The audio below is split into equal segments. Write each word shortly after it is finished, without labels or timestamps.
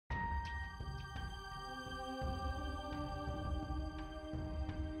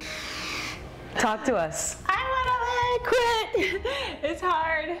Talk to us. I want to quit. It's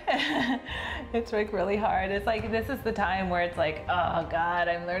hard. It's like really hard. It's like this is the time where it's like, oh God,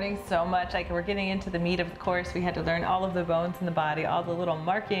 I'm learning so much. Like we're getting into the meat of the course. We had to learn all of the bones in the body, all the little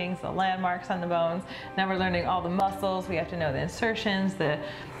markings, the landmarks on the bones. Now we're learning all the muscles. We have to know the insertions, the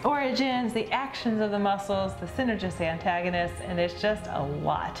origins, the actions of the muscles, the synergists, the antagonists, and it's just a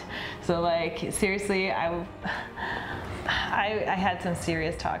lot. So like seriously, I had some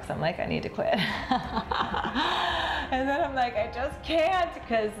serious talks. I'm like, I need to quit. And then I'm like, I just can't,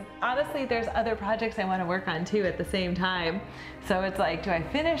 because honestly there's other projects I want to work on too at the same time. So it's like, do I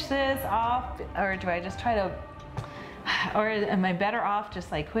finish this off, or do I just try to, or am I better off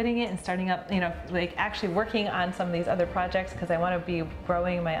just like quitting it and starting up, you know, like actually working on some of these other projects, because I want to be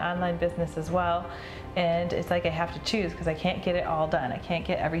growing my online business as well. And it's like I have to choose, because I can't get it all done. I can't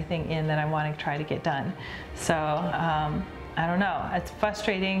get everything in that I want to try to get done. So I don't know, it's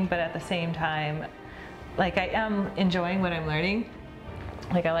frustrating, but at the same time, like I am enjoying what I'm learning.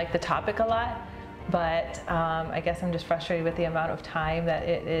 Like I like the topic a lot, but I guess I'm just frustrated with the amount of time that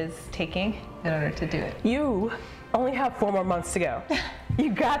it is taking in order to do it. You only have 4 more months to go.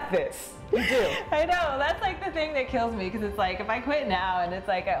 You got this. You do. I know, that's like the thing that kills me, because it's like if I quit now and it's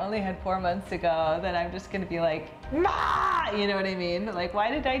like I only had 4 months to go, then I'm just gonna be like, nah, you know what I mean? Like,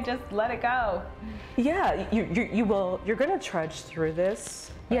 why did I just let it go? Yeah, you're gonna trudge through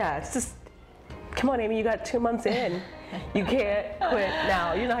this. Yeah, it's just, come on, Amy, you got 2 months in. You can't quit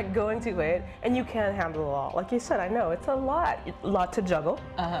now. You're not going to quit, and you can't handle it all. Like you said, I know it's a lot to juggle,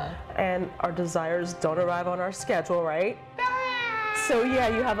 and our desires don't arrive on our schedule, right? So yeah,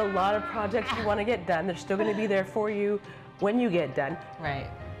 you have a lot of projects you want to get done. They're still going to be there for you when you get done. Right.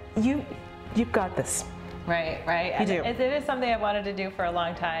 You've got this. Right, right. You do. It is something I wanted to do for a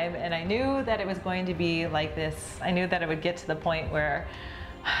long time, and I knew that it was going to be like this. I knew that it would get to the point where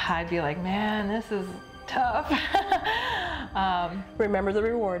I'd be like, man, this is tough. Remember the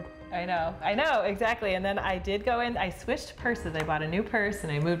reward. I know, exactly. And then I did go in, I switched purses. I bought a new purse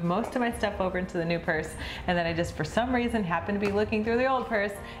and I moved most of my stuff over into the new purse. And then I just, for some reason, happened to be looking through the old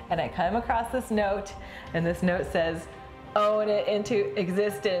purse, and I come across this note, and this note says, own it into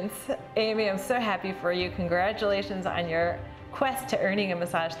existence. Amy, I'm so happy for you. Congratulations on your quest to earning a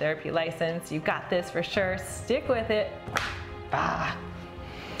massage therapy license. You got this for sure. Stick with it. Ah.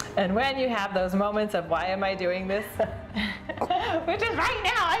 And when you have those moments of why am I doing this, which is right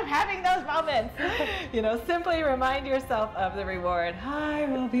now, I'm having those moments, you know, simply remind yourself of the reward. I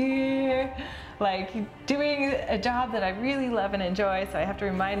will be like doing a job that I really love and enjoy, so I have to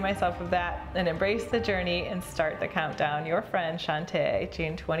remind myself of that and embrace the journey and start the countdown. Your friend Shantae,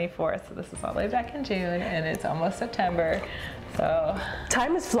 June 24th. So this is all the way back in June, and it's almost September. So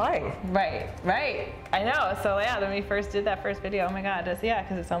time is flying. Right, right. I know. So yeah, when we first did that first video, oh my God, yeah,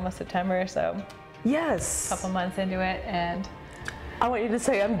 because it's almost September. So yes, a couple months into it, and I want you to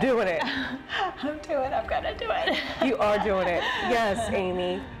say, I'm doing it. I'm gonna do it. You are doing it. Yes,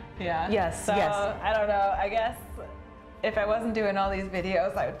 Amy. Yeah. Yes, so, yes. I don't know, I guess if I wasn't doing all these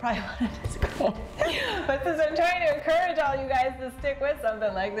videos, I would probably want to just quit. But since I'm trying to encourage all you guys to stick with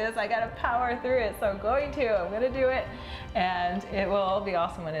something like this, I gotta power through it. So I'm going to do it, and it will be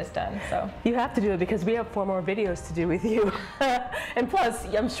awesome when it's done. So you have to do it, because we have 4 more videos to do with you. And plus,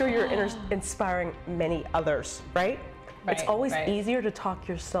 I'm sure you're inspiring many others, right? Right, it's always right. easier to talk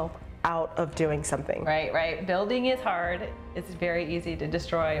yourself out of doing something. Right, right. Building is hard. It's very easy to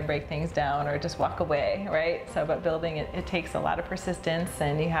destroy and break things down or just walk away, right? So, but building it takes a lot of persistence,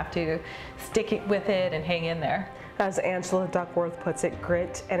 and you have to stick it with it and hang in there. As Angela Duckworth puts it,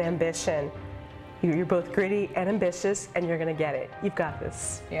 grit and ambition. You're both gritty and ambitious, and you're gonna get it. You've got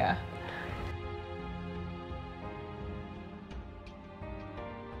this. Yeah.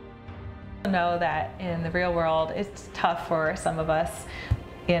 Know that in the real world, it's tough for some of us,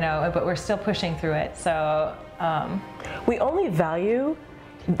 you know, but we're still pushing through it. So we only value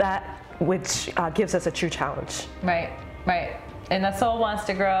that which gives us a true challenge. Right, right. And the soul wants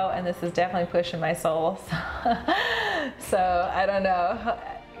to grow, and this is definitely pushing my soul. So I don't know.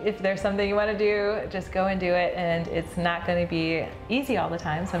 If there's something you want to do, just go and do it. And it's not going to be easy all the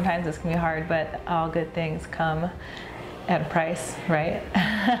time. Sometimes it's going to be hard, but all good things come at a price, right?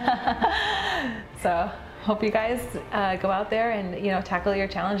 So hope you guys go out there and, you know, tackle your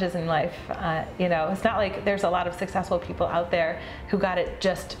challenges in life. You know, it's not like there's a lot of successful people out there who got it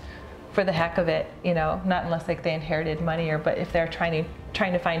just for the heck of it, you know, not unless like they inherited money, or but if they're trying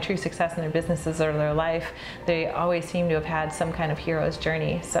to find true success in their businesses or their life, they always seem to have had some kind of hero's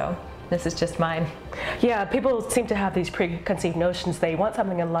journey. So this is just mine. Yeah, people seem to have these preconceived notions. They want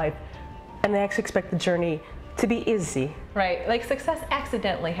something in life, and they actually expect the journey to be easy. Right, like success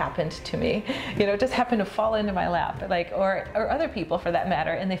accidentally happened to me. You know, it just happened to fall into my lap, like, or other people for that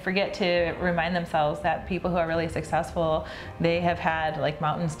matter, and they forget to remind themselves that people who are really successful, they have had like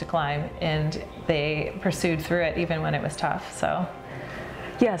mountains to climb, and they pursued through it even when it was tough. So,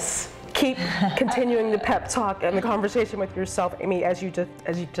 yes, keep continuing the pep talk and the conversation with yourself, Amy, as you've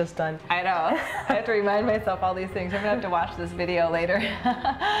just done. I know. I have to remind myself all these things. I'm gonna have to watch this video later.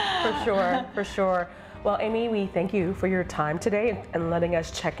 For sure, for sure. Well, Amy, we thank you for your time today and letting us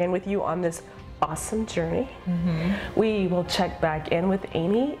check in with you on this awesome journey. We will check back in with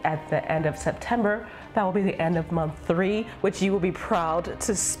Amy at the end of September. That will be the end of month 3, which you will be proud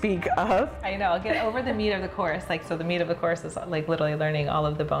to speak of. I know, I'll get over the meat of the course. Like, so the meat of the course is like literally learning all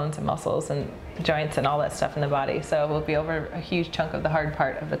of the bones and muscles and joints and all that stuff in the body. So we'll be over a huge chunk of the hard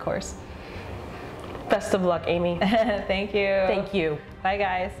part of the course. Best of luck, Amy. Thank you. Thank you. Bye,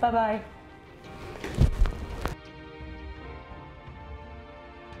 guys. Bye-bye.